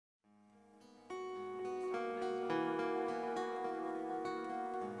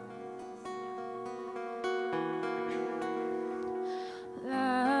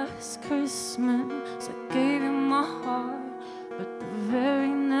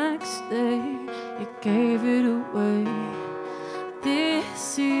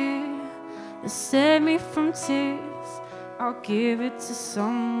from tears, I'll give it to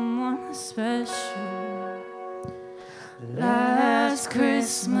someone special. Last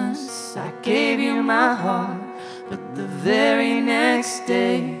Christmas I gave you my heart, but the very next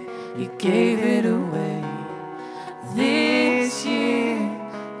day you gave it away. This year,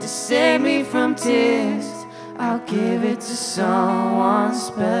 to save me from tears, I'll give it to someone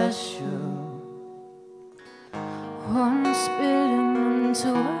special. One spitting into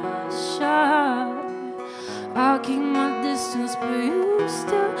a shot, I'll keep my distance, but you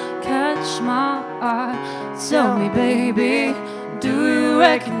still catch my eye. Tell me, baby, do you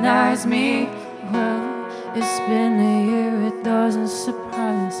recognize me? Well, it's been a year, it doesn't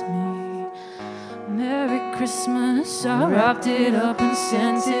surprise me. Merry Christmas, I wrapped it up and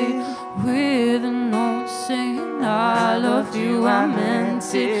sent it with a note saying I love you, I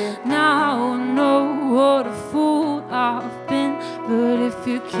meant it. Now I know what a fool I've been, but if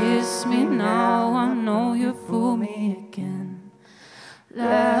you kiss me now, I know you'll fool me again.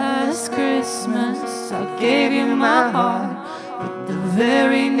 Last Christmas I gave you my heart, but the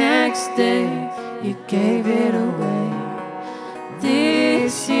very next day you gave it away.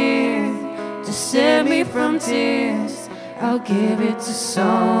 This year, to save me from tears, I'll give it to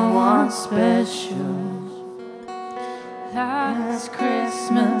someone special. Last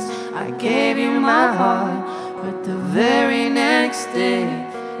Christmas I gave you my heart, but the very next day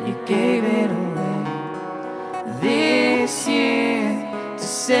you gave it away. This year, to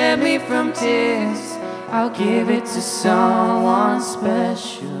save me from tears, I'll give it to someone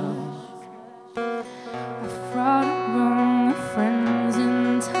special. I've brought it wrong with friends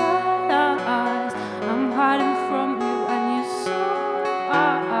and tired eyes. I'm hiding from you and you saw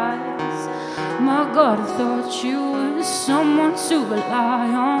eyes. My God, I thought you were someone to rely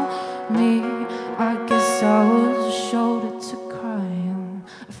on. Me, I guess I was a shoulder to cry on,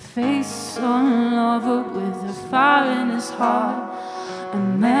 a face on a lover with a fire in his heart, a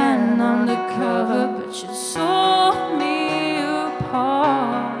man undercover, but you tore me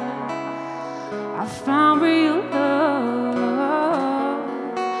apart. I found real love,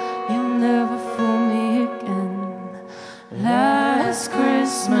 you'll never fool me again. Last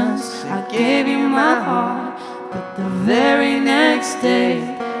Christmas I gave you my heart, but the very next day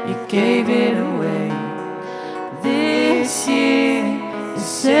you gave it away. This year, to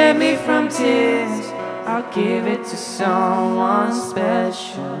save me from tears, I'll give it to someone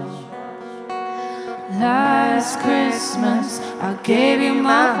special. Last Christmas I gave you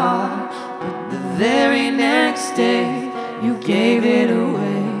my heart, but the very next day you gave it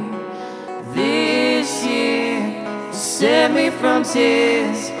away. This year, to save me from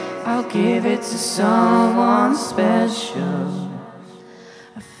tears, I'll give it to someone special.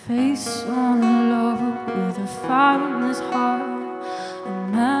 A face on a lover with a fire in his heart, a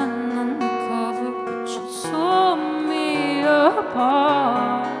man undercover, but you tore me apart.